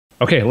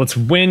Okay, let's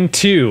win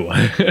 2.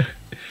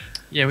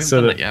 Yeah, we haven't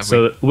done that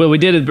yet. Well, we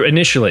did it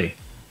initially,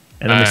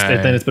 and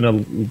then it's been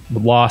a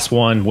loss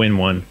 1, win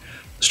 1.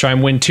 Let's try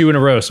and win 2 in a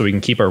row so we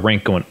can keep our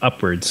rank going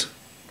upwards.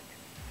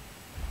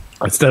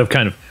 Instead of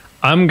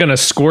I'm gonna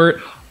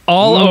squirt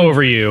all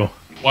over you.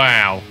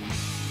 Wow.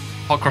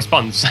 Hot cross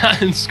buns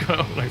and squirt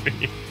all over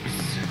you.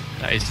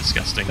 That is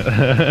disgusting.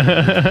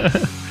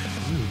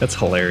 That's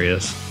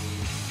hilarious.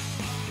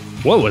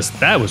 What was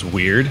that? Was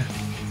weird.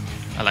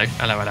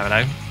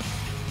 Hello.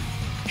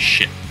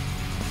 Shit.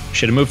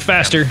 Should have moved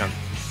faster. Come.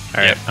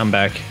 All right, Yep. I'm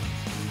back.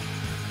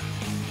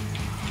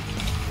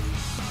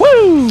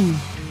 Woo!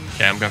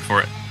 Okay, I'm going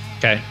for it.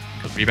 Okay,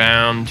 Good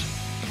rebound.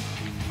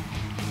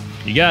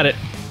 you got it.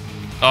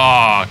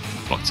 Oh,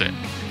 blocked it.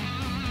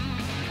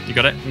 You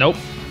got it? Nope.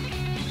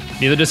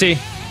 Neither does he.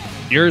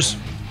 Yours.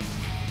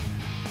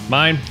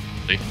 Mine.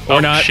 See? Or Oh,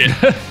 not. shit.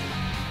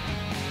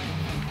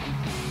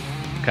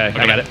 Okay, I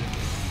got got it.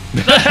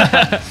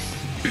 it.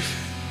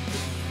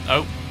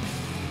 Oh.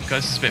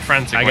 Guys, it's a bit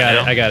frantic I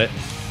got it.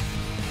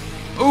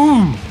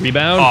 Ooh.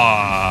 Rebound.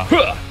 Ah.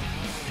 Huh.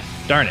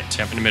 Darn it.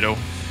 Jump in the middle.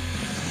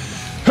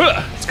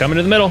 Huh. It's coming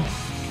to the middle.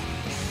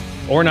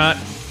 Or not.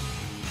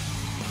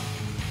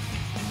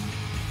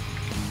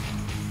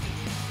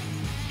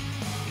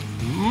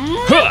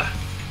 Huh.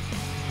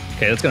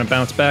 Okay, that's gonna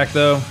bounce back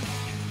though.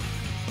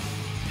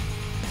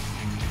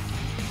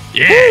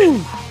 Yeah. Woo.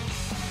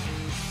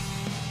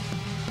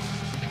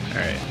 All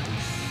right.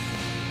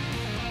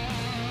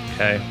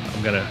 Okay,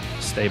 I'm gonna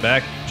stay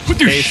back.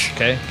 just in case.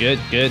 Okay,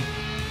 good.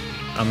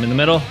 I'm in the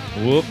middle.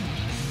 Whoop.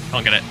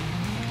 Can't get it.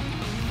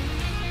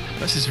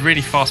 This is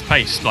really fast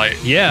paced. Like,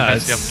 Yeah, compared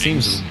it to the other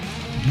seems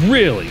teams.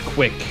 really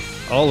quick,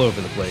 all over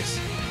the place.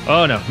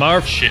 Oh no,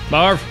 Marv! Shit.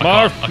 Marv! I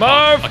Marv! can't.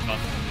 Marv! I can't.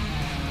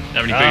 Don't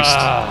have any boost.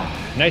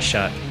 Ah, nice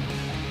shot.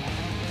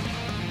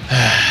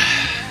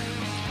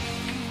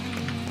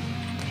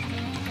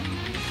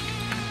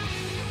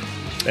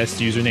 Best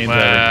username ever.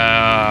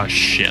 Wow,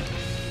 shit.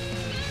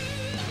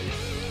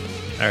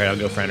 All right, I'll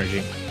go for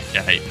energy.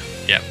 Yeah, hey.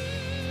 Yep.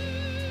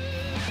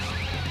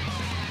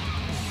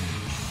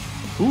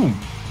 Ooh.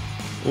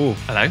 Ooh.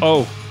 Hello?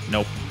 Oh,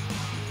 nope.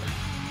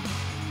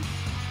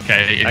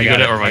 Okay, have you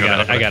got it or have I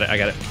got it? I got it.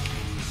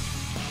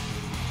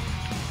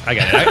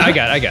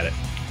 I got it.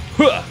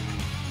 Huh.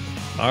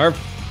 Marv.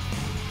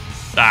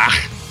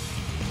 Ah.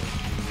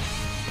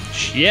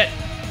 Shit.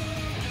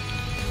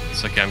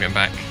 It's okay, I'm getting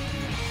back.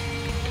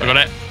 I got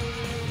it.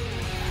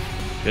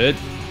 Good.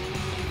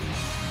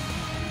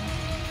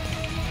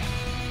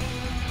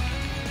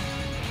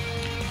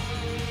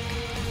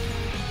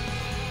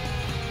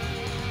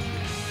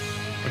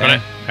 I got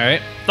it. All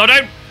right. No,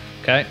 don't!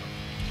 Okay.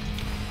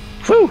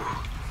 Whew.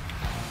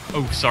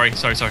 Oh, sorry.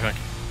 Okay,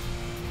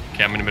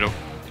 I'm in the middle.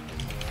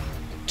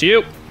 To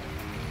you.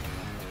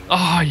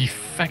 Oh, you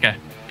fecker.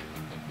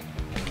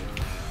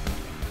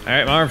 All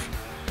right, Marv.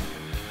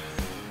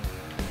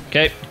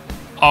 Okay.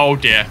 Oh,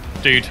 dear.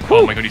 Dude. Whew.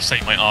 Oh, my God, you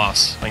saved my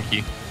ass. Thank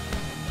you.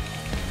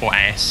 Or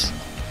ass.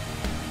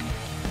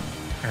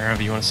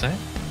 However you want to say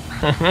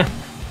it.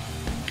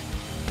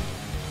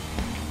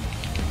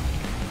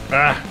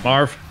 Ah,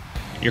 Marv.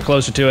 You're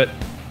closer to it.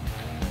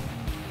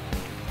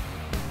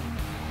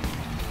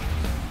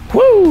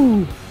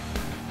 Woo!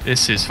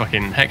 This is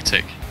fucking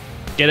hectic.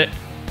 Get it?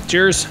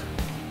 Cheers.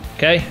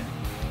 Okay.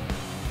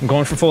 I'm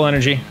going for full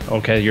energy.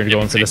 Okay, you're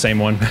going for the same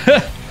one.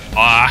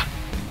 Ah.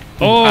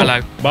 Oh,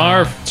 hello.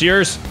 Marv, it's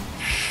yours.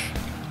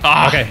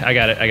 Ah. Okay, I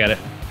got it.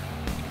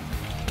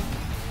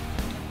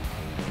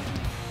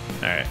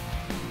 All right.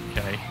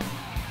 Okay.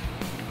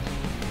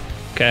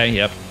 Okay,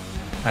 yep.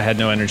 I had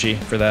no energy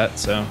for that,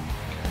 so.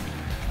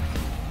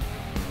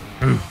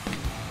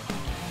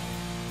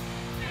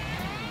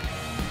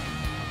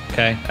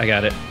 Okay, I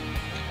got it.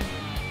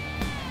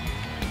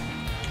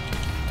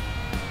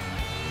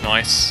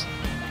 Nice.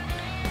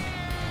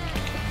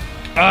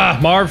 Ah,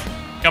 Marv.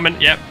 Coming,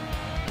 yep.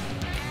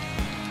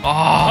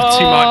 Oh,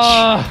 too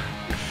much.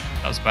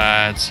 That was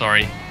bad,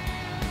 sorry.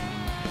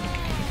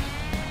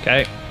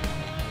 Okay.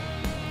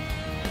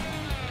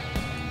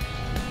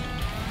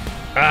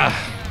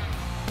 Ah.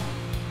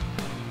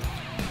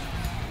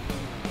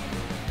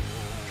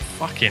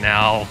 Fucking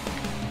hell.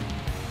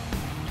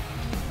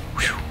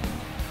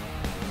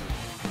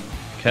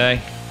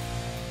 Okay.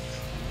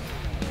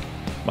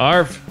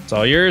 Marv, it's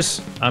all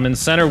yours. I'm in the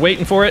center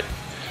waiting for it.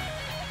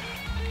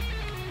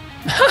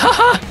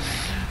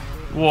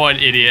 What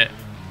an idiot.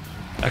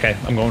 Okay,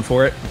 I'm going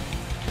for it.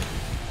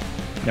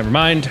 Never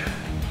mind.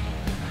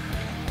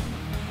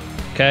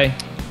 Okay.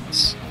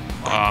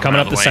 Oh, I'm Coming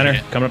out up of the way center.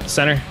 here. Coming up the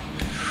center.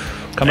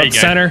 Coming There up the you go.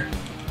 center.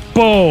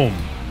 Boom.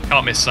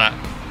 Can't miss that.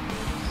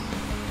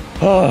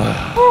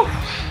 Oh.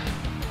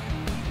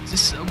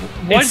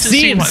 Why does it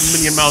seem like a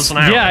million miles an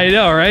hour? Yeah, I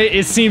know, right?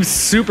 It seems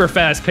super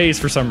fast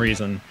paced for some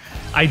reason.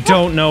 I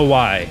don't know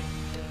why.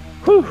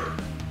 Whew.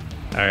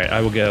 All right,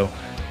 I will go.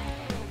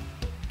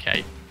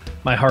 Okay.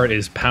 My heart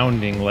is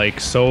pounding like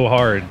so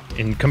hard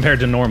in compared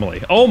to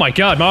normally. Oh my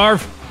God,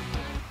 Marv!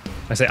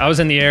 I say I was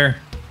in the air.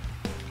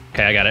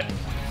 Okay, I got it.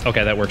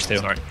 Okay, that works too.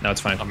 Sorry. No,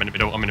 it's fine. I'm in the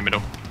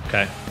middle.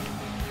 Okay.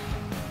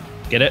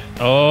 Get it?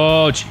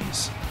 Oh,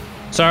 jeez.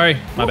 Sorry,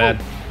 my bad.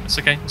 It's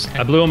okay. It's okay.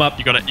 I blew him up.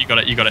 You got it. You got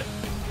it. You got it.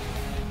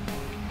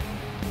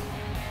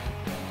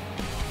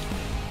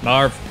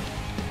 Marv.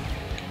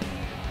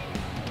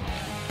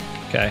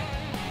 Okay.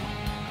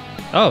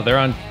 Oh,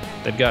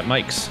 they've got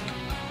mics.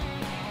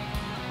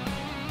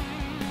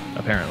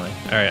 Apparently.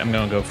 All right, I'm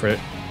gonna go for it.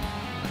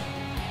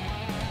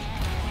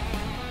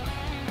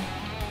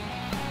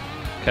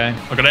 Okay.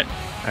 I got it.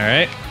 All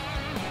right.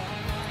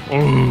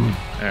 Ooh.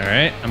 All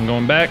right, I'm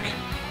going back.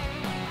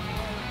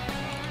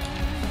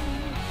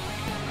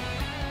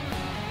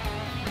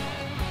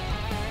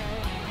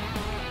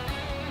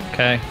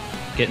 Okay,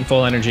 getting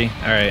full energy.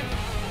 All right,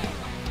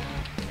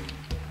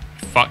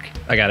 Fuck.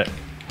 I got it.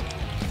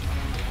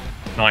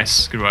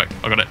 Nice. Good work.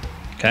 I got it.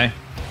 Okay.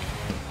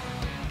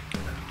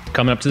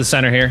 Coming up to the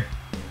center here.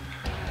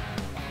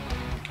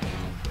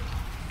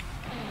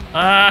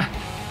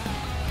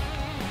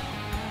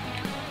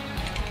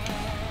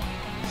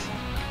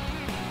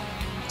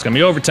 It's gonna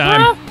be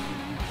overtime.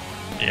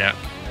 Yeah.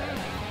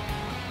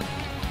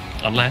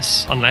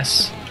 Unless. All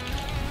right,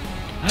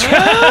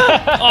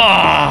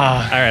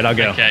 I'll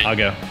go. Okay. I'll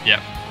go. Yep.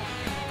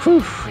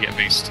 Whew. We get a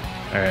boost.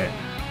 All right.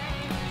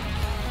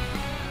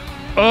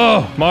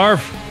 Oh,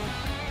 Marv.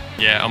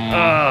 Yeah,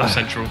 I'm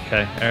central.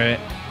 Okay. All right.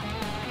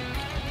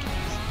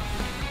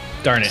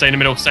 Darn it. Stay in the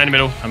middle. Stay in the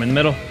middle. I'm in the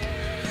middle.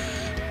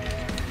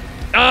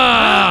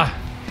 Ah!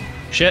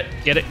 Shit.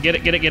 Get it. Get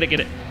it. Get it. Get it. Get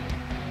it.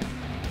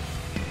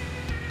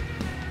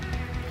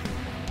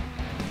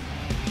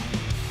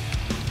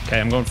 Okay,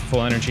 I'm going for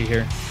full energy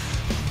here.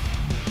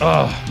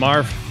 Oh,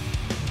 Marv.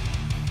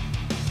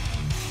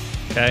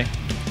 Okay.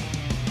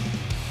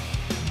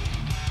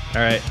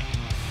 All right.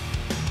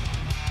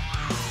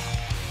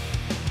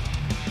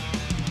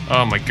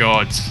 Oh my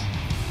god.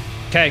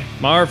 Okay,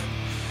 Marv.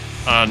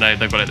 Oh no,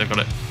 they've got it. They've got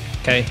it.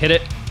 Okay, hit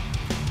it.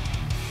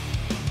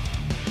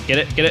 Get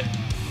it. Get it.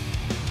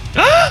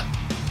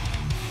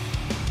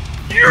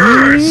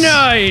 Yes!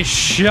 Nice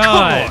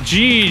shot.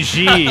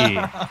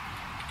 GG.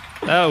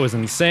 That was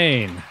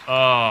insane.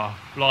 Oh,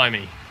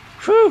 blimey.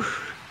 Whew.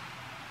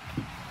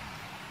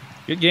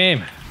 Good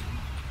game.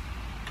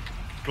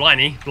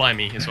 Blimey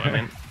is what I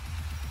meant.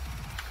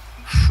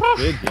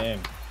 Good game.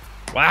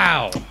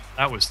 Wow.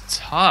 That was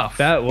tough.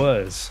 That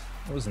was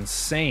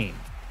insane.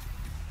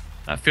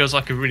 That feels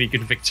like a really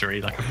good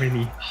victory, like a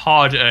really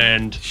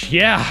hard-earned,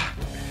 Yeah.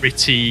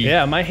 gritty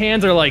Yeah, my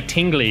hands are like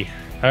tingly.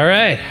 All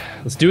right,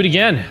 let's do it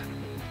again.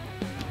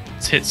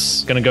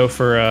 tits. Gonna go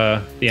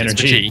for the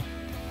energy.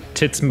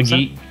 Tits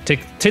McGee.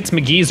 Tits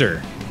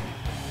McGeezer.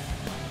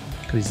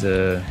 He's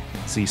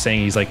is he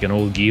saying he's like an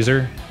old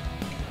geezer?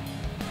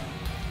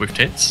 With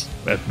tits?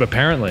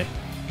 Apparently.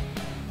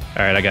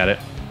 All right, I got it.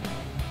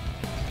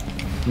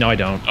 No, I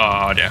don't.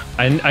 Oh dear.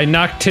 I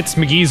knocked Tits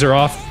McGeezer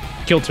off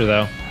kilter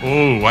though.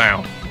 Oh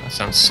wow, that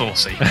sounds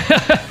saucy.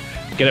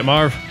 Get it,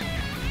 Marv.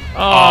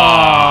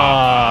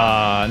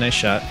 Ah, nice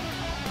shot.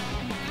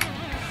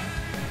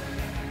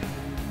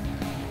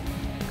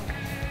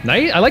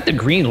 Nice. I like the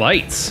green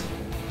lights.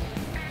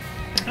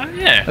 Oh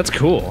yeah. That's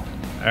cool.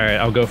 All right,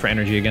 I'll go for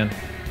energy again.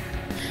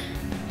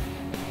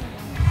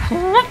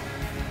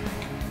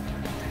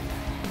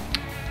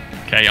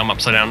 Okay, I'm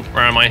upside down.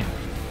 Where am I?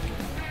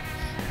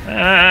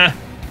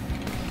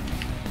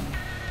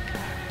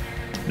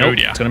 Nope, Oh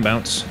dear. it's gonna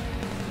bounce.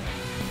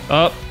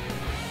 Up.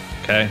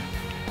 Okay.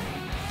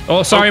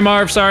 Oh, sorry,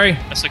 Marv. Sorry.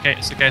 It's okay.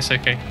 It's okay. It's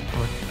okay.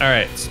 All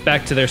right, it's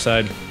back to their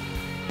side.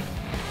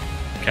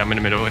 Okay, I'm in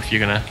the middle. If you're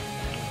gonna.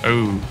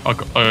 Oh, I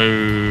got.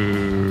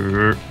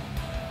 Oh.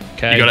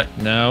 Okay. You got it?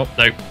 No.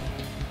 Nope.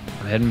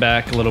 I'm heading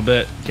back a little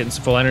bit, getting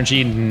some full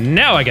energy.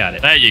 Now I got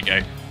it. There you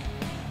go.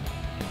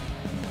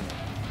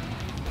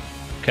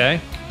 Okay,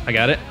 I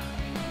got it.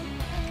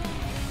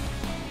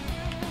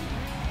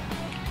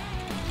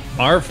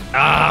 Marv.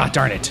 Ah,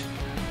 darn it.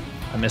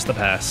 I missed the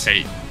pass.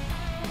 Okay.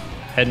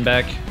 Heading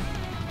back.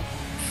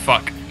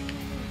 Fuck.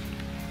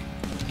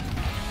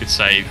 Good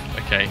save.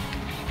 Okay.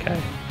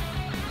 Okay.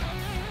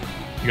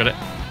 You got it.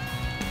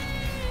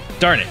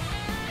 Darn it.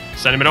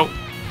 Stay in the middle.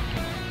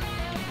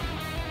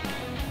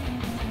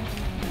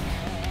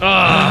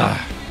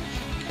 Ah.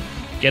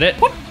 Get it?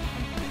 Whoop.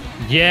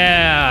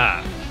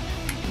 Yeah.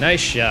 Nice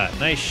shot.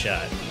 Nice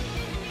shot.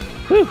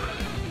 Whew.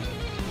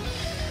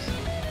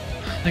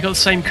 They got the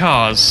same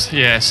cars.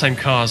 Yeah, same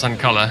cars and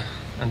colour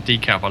and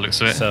decal by the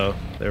looks of it. So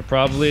they're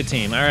probably a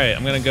team. All right,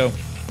 I'm gonna go.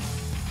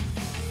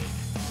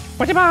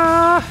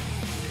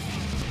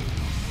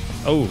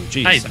 Oh,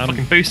 geez. Hey, the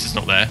fucking booster's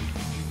not there.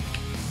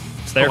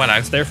 It's there. Oh, hello.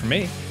 It's there for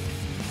me.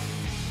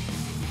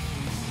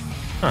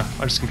 Huh,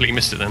 I just completely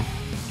missed it then.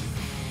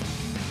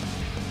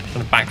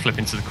 Trying to backflip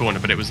into the corner,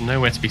 but it was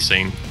nowhere to be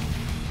seen.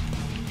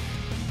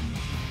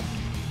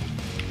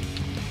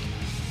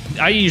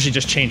 I usually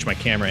just change my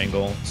camera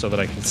angle so that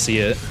I can see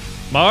it.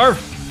 Marv!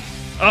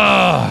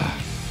 Ah!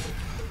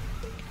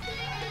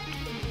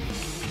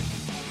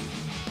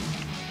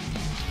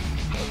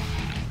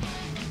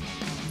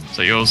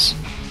 So yours?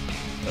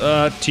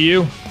 To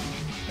you.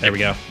 There we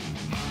go.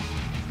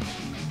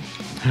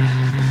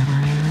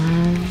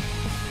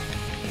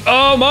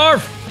 Oh,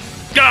 Marv!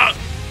 God.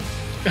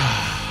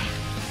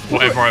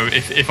 Whatever.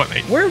 If I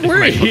made Where if I were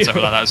made you?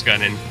 something like that was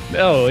going in.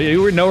 No,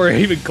 you were nowhere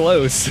even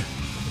close.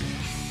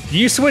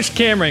 You switched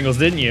camera angles,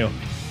 didn't you?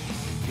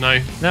 No.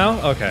 No?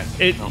 Okay.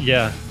 No.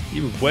 Yeah.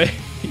 You were way.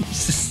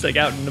 He's just like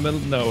out in the middle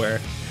of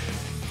nowhere.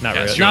 Not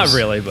Yeah, really. it's Not yours.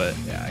 really, but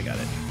yeah, I got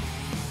it.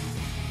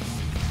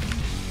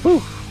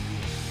 Whew.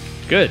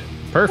 Good.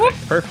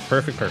 Perfect. Perfect.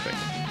 Perfect. Perfect.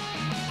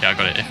 Yeah, I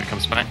got it. If it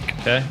comes back.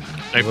 Okay.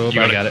 Nope, Whoop,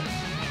 you I got it.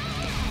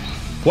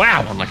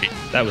 Wow. Unlucky.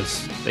 That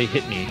was. They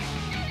hit me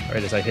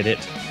right as I hit it.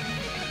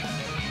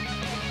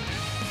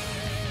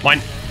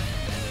 Mine.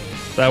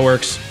 That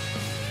works.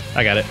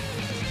 I got it.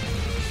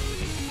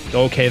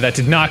 Okay, that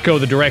did not go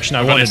the direction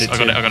I wanted it to. I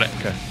got it. I got it.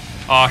 Okay.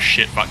 Oh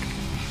shit! Fuck.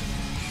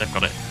 They've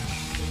got it.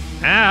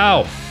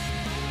 Ow!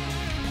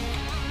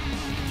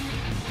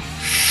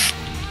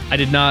 I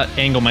did not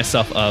angle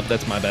myself up.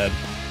 That's my bad.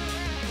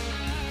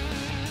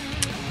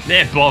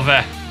 Yeah,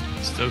 bother.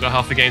 Still got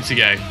half the game to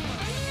go.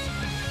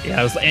 Yeah,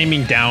 I was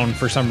aiming down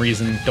for some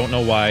reason. Don't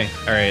know why.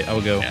 All right, I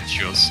will go. Yeah, it's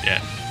yours. Yeah.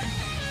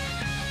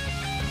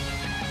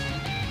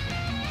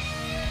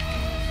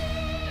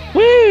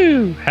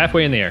 Woo!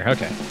 Halfway in the air.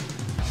 Okay.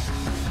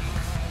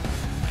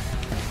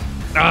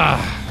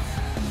 Ah.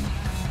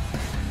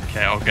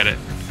 Okay, I'll get it.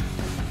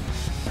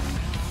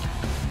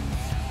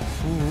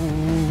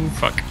 Ooh,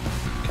 fuck.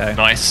 Okay.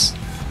 Nice.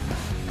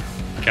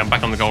 Okay, I'm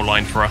back on the goal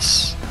line for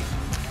us.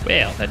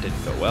 Well, that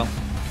didn't go well.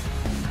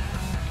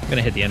 I'm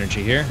gonna hit the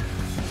energy here.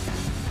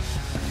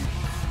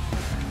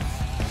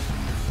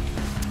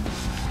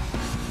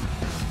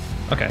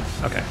 Okay.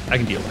 Okay. I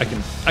can deal.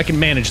 I can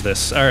manage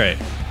this. All right.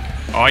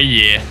 Oh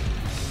yeah.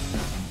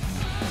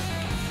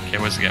 Okay,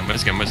 where's the gun?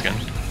 Where's the gun? Where's the gun?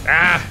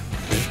 Ah!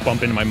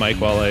 Bump into my mic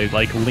while I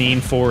like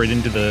lean forward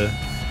into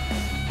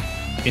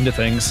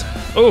things.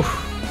 Oh.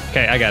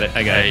 Okay, I got it.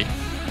 I got it.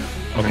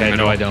 Okay,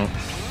 no, I don't.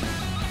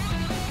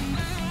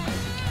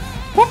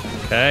 Whoop.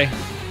 Okay.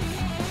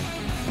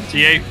 To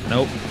you.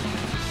 Nope.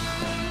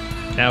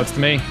 Now it's to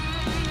me.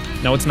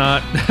 No, it's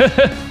not.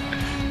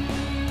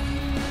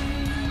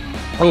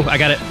 Oh, I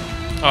got it.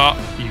 Oh,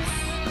 you.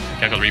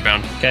 Okay, I got the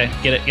rebound. Okay,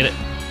 get it, get it.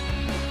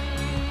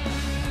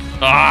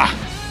 Ah!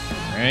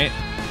 All right.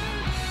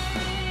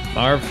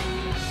 Marv.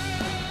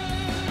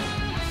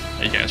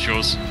 There you go, it's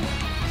yours.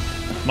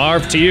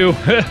 Marv, to you.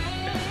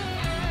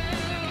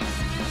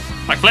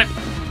 Back flip.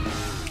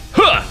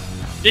 Huh!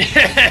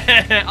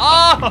 Yeah!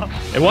 Oh!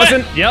 It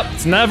wasn't. Yep,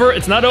 it's not over.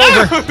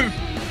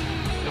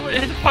 No! It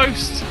hit the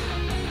post.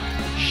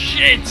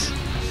 Shit!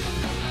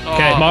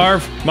 Okay, Oh.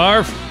 Marv.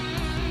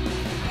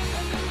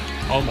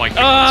 Oh my god.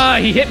 Ah,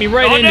 he hit me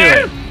right Oh, into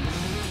no! it.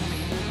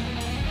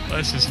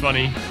 This is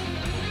funny.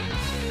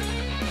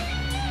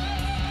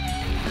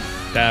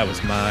 That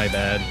was my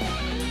bad.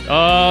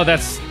 Oh,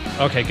 that's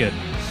okay. Good.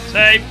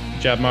 Save.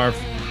 Good job, Marv.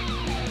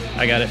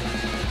 I got it.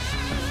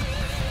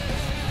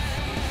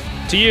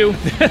 To you.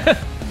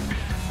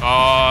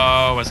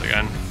 Oh, where's it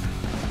going?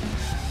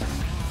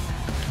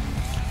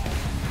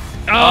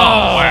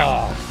 Oh,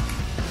 wow.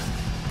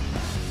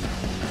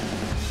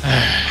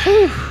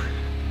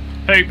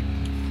 Hope.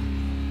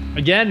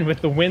 Again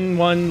with the win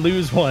one,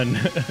 lose one.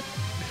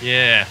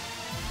 Yeah.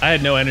 I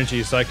had no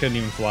energy, so I couldn't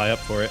even fly up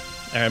for it.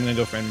 All right, I'm gonna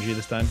go for energy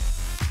this time.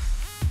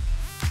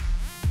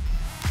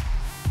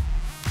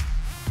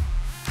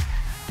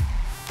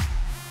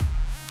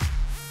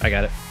 I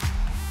got it.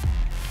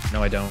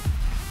 No, I don't.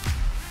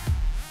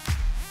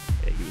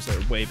 Okay, he was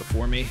there way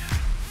before me.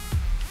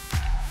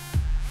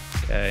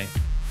 Okay.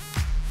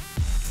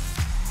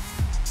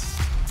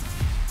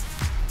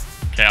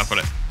 Okay, I've got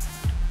it.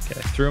 Okay,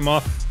 threw him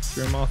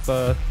off.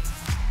 Oh,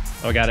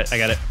 I got it.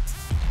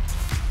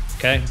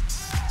 Okay,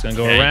 it's gonna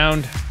go Okay.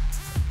 around.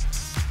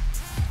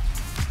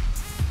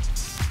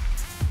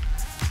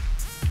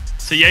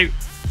 See you.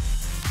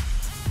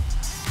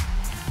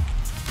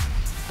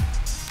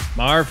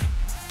 Marv.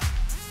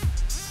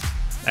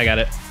 I got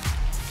it.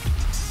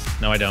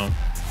 No, I don't.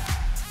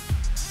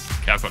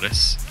 Okay, I've got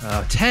this.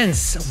 Oh,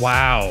 tense.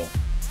 Wow.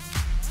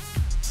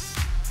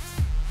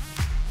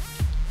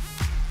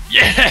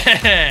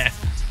 Yeah!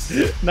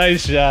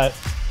 Nice shot.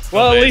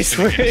 Well, at least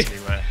we.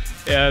 Anywhere.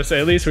 Yeah, so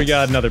at least we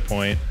got another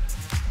point.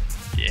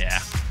 Yeah.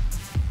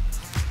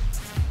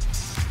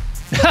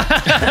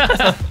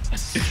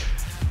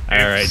 All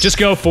right, just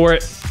go for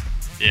it.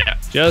 Yeah.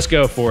 Just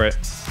go for it.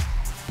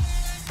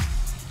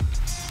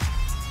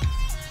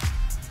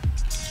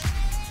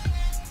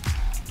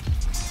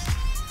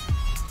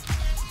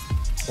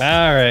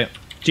 All right,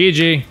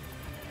 GG.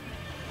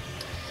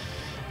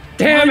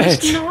 Damn it!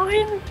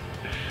 -9?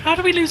 How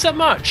do we lose that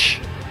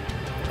much?